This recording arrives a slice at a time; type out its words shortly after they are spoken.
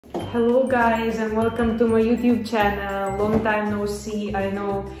Hello guys, and welcome to my YouTube channel. Long time no see. I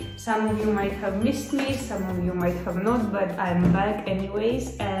know some of you might have missed me, some of you might have not, but I'm back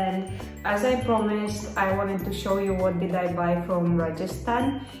anyways. And as I promised, I wanted to show you what did I buy from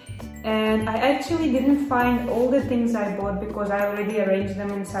Rajasthan. And I actually didn't find all the things I bought because I already arranged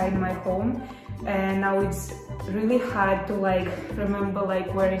them inside my home, and now it's really hard to remember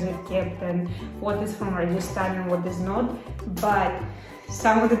where is it kept and what is from Rajasthan and what is not. But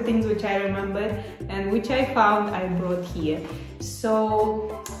some of the things which I remembered and which I found, I brought here.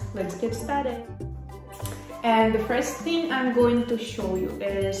 So let's get started. And the first thing I'm going to show you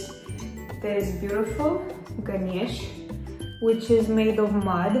is this beautiful Ganesh, which is made of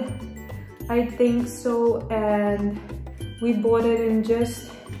mud, I think so, and we bought it in just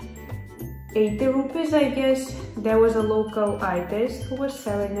 80 rupees, I guess. There was a local artist who was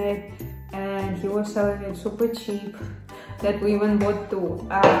selling it, and he was selling it super cheap that we even bought two.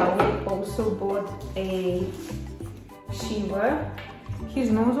 We also bought a Shiva.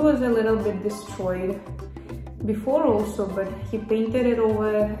 His nose was a little bit destroyed before also, but he painted it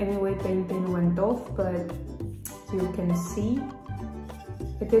over anyway. Painting went off, but you can see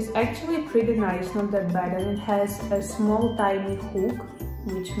it is actually pretty nice, not that bad, and it has a small tiny hook,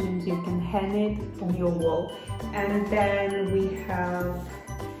 which means you can hang it on your wall. And then we have,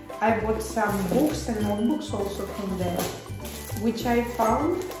 I bought some books and notebooks also from there, which I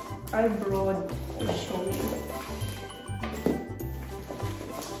found. I brought to show you.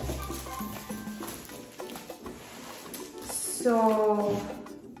 So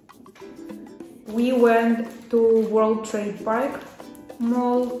we went to World Trade Park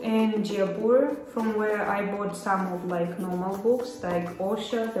Mall in Jaipur, from where I bought some of normal books like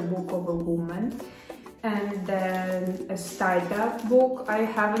Osha, the book of a woman, and then a startup book. I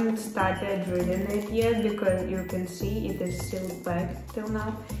haven't started reading it yet because you can see it is sealed back till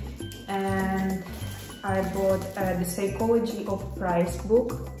now. And I bought the Psychology of Price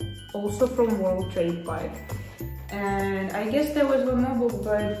book, also from World Trade Park. And I guess there was one more book,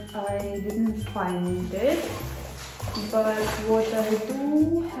 but I didn't find it. But what I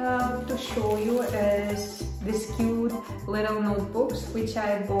do have to show you is these cute little notebooks which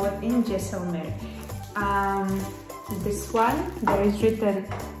I bought in Jaisalmer. This one, there is written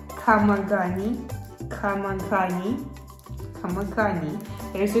Kamagani.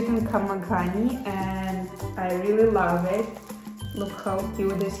 There is written Kamagani, and I really love it. Look how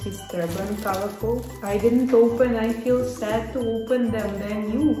cute is his turban, colorful. I didn't open, I feel sad to open them, they're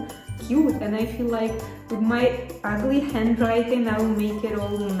new, cute, and I feel like with my ugly handwriting I will make it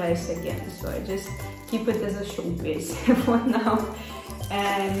all a mess again, so I just keep it as a showpiece for now.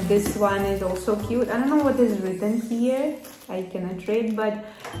 And this one is also cute. I don't know what is written here, I cannot read, but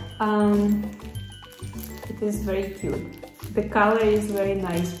it is very cute. The color is very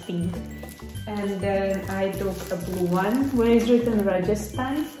nice, pink. And then I took a blue one where it's written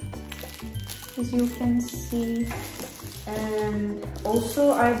Rajasthan, as you can see. And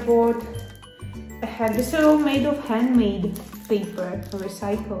also I bought a hat. These are all made of handmade paper,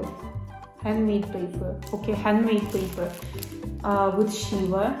 recycled handmade paper. Okay, handmade paper with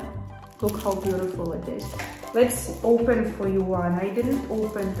Shiva. Look how beautiful it is. Let's open for you one. I didn't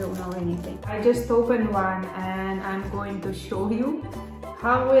open till now anything. I just opened one and I'm going to show you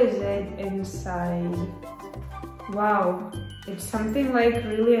how is it inside. Wow, it's something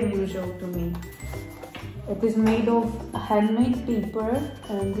really unusual to me. It is made of handmade paper,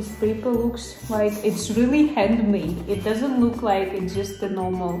 and this paper looks like it's really handmade. It doesn't look like it's just a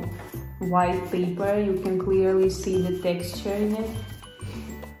normal white paper. You can clearly see the texture in it.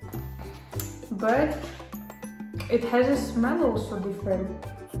 But it has a smell also different.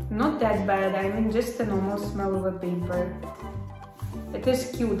 Not that bad, I mean just a normal smell of a paper. It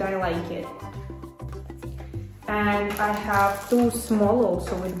is cute, I like it. And I have two small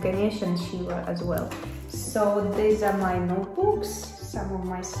also with Ganesh and Shiva as well. So these are my notebooks, some of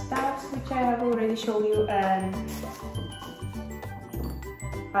my stuffs which I have already shown you, and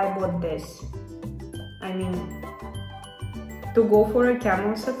I bought this. I mean, to go for a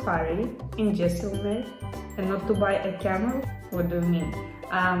camel safari in Jaisalmer and not to buy a camel? What do you mean?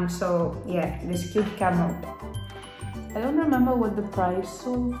 So yeah, this cute camel. I don't remember what the price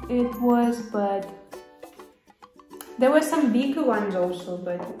of it was, but there were some bigger ones also,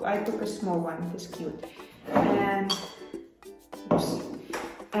 but I took a small one. It's cute. And oops.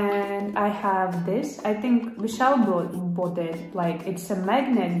 And I have this. I think Vishal bought it. It's a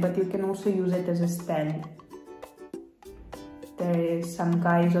magnet, but you can also use it as a stand. There is some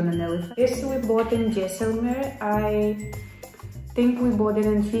guys on an elephant. This we bought in Jaisalmer. I think we bought it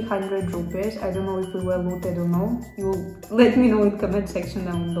in 300 rupees. I don't know if we were looted or no. You let me know in comment section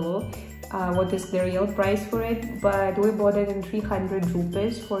down below what is the real price for it. But we bought it in 300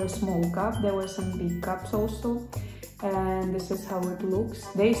 rupees for a small cup. There were some big cups also. And this is how it looks.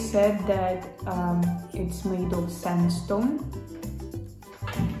 They said that it's made of sandstone.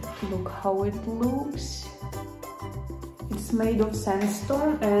 Look how it looks. It's made of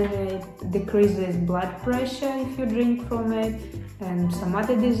sandstone and it decreases blood pressure if you drink from it and some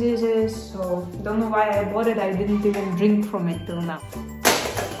other diseases. So don't know why I bought it. I didn't even drink from it till now.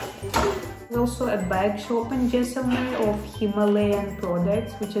 There's also a bag shop in Jaisalmer of Himalayan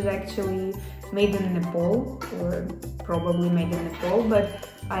products, which is actually made in Nepal, or probably made in Nepal, but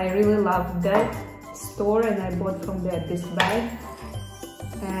I really love that store and I bought from there this bag.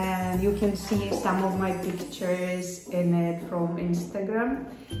 And you can see some of my pictures in it from Instagram.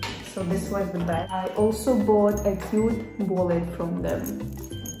 So this was the bag. I also bought a cute wallet from them.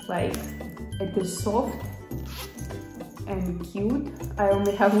 Like, it is soft and cute. I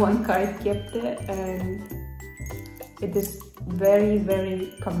only have one card kept there and it is very,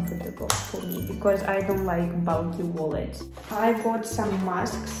 very comfortable for me because I don't like bulky wallets. I bought some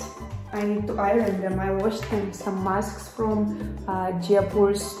masks. I need to iron them. I washed them. Some masks from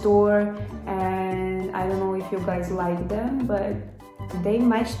Jaipur store, and I don't know if you guys like them, but they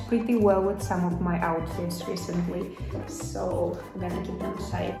matched pretty well with some of my outfits recently, so I'm gonna keep them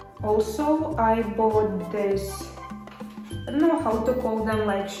aside. Also, I bought this, I don't know how to call them,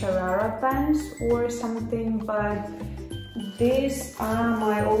 like sharara pants or something, but these are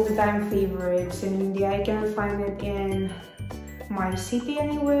my all-the-time favorites in India. I cannot find it in my city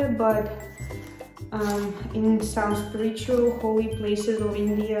anywhere, but in some spiritual holy places of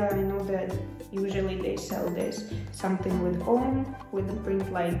India, I know that usually they sell this, something with Om, with a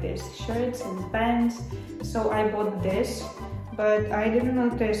print like this, shirts and pants. So I bought this, but I didn't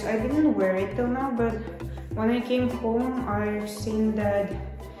notice, I didn't wear it till now, but when I came home, I've seen that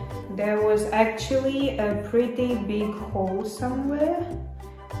there was actually a pretty big hole somewhere,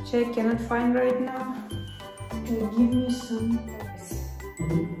 which I cannot find right now. Give me some.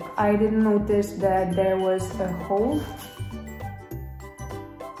 I didn't notice that there was a hole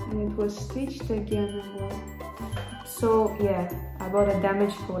and it was stitched again. So yeah, I bought a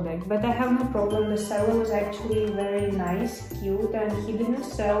damaged product, but I have no problem. The seller was actually very nice, cute, and he didn't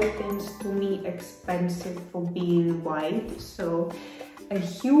sell things to me expensive for being white. So a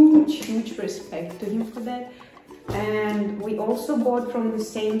huge respect to him for that. And we also bought from the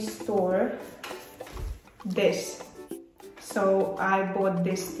same store this. So I bought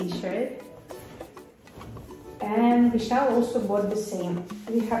this t-shirt and Vishal also bought the same.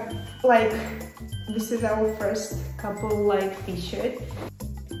 We have like, this is our first couple like t-shirt.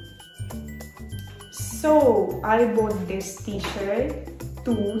 So I bought this t-shirt,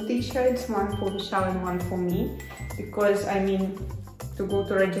 two t-shirts, one for Vishal and one for me, because I mean, to go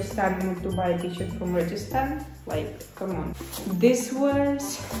to Rajasthan, I need to buy a t-shirt from Rajasthan. Like, come on. This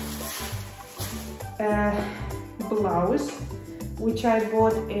was blouse, which I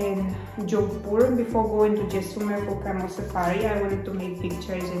bought in Jodhpur before going to Jaisalmer for camel safari. I wanted to make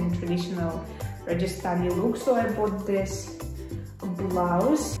pictures in traditional Rajasthani look, so I bought this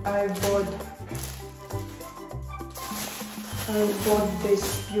blouse. I bought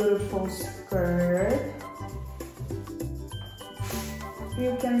this beautiful skirt.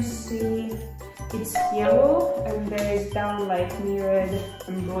 You can see it's yellow and there is down like mirrored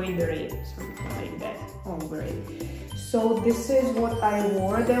embroidery, something like that over it. So this is what I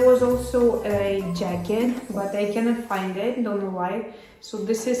wore. There was also a jacket, but I cannot find it, don't know why. So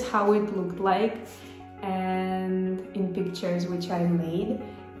this is how it looked like, and in pictures which I made.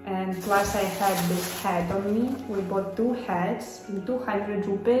 And plus I had this hat on me. We bought two hats in 200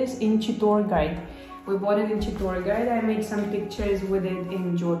 rupees in Chittorgarh. We bought it in Chittorgarh. I made some pictures with it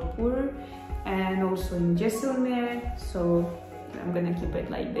in Jodhpur and also in Jaisalmer. So I'm gonna keep it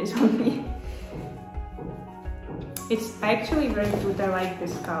like this only. It's actually very cute. I like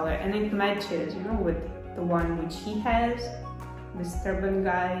this color and it matches, you know, with the one which he has, this turban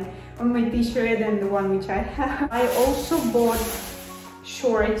guy on my t-shirt, and the one which I have. I also bought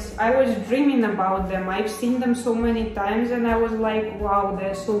shorts. I was dreaming about them. I've seen them so many times and I was like, wow,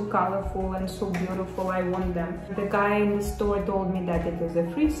 they're so colorful and so beautiful. I want them. The guy in the store told me that it is a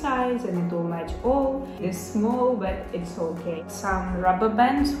free size and it will match all. It's small, but it's okay. Some rubber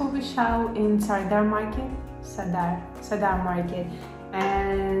bands for Vishal in Sardar Market. Sadar Market,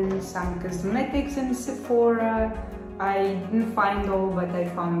 and some cosmetics in Sephora. I didn't find all, but I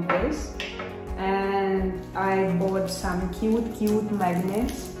found this. And I bought some cute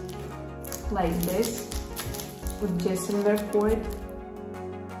magnets like this. with Jaisalmer cord.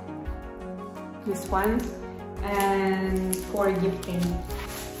 This one, and for gifting.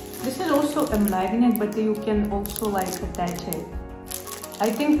 This is also a magnet, but you can also like attach it. I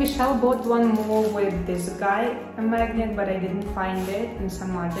think Vishal bought one more with this guy, a magnet, but I didn't find it, and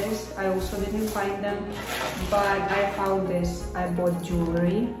some others I also didn't find them, but I found this. I bought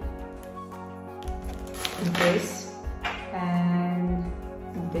jewelry, this, and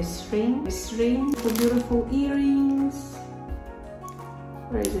this ring for beautiful earrings.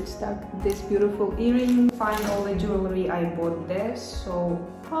 Where is it stuck? This beautiful earring. Find all the jewelry. I bought this, so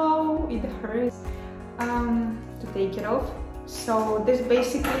oh, it hurts to take it off. So this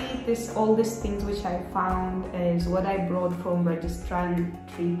basically, all these things which I found is what I brought from Rajasthan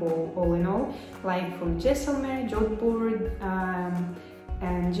trip, all in all, like from Jaisalmer, Jodhpur,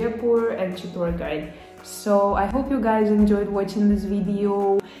 and Jaipur and Chittorgarh. So I hope you guys enjoyed watching this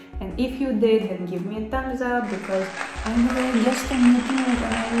video, and if you did, then give me a thumbs up, because I know just a meeting with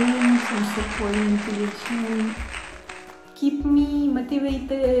some support and motivation. Keep me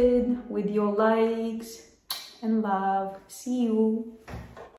motivated with your likes and love. See you.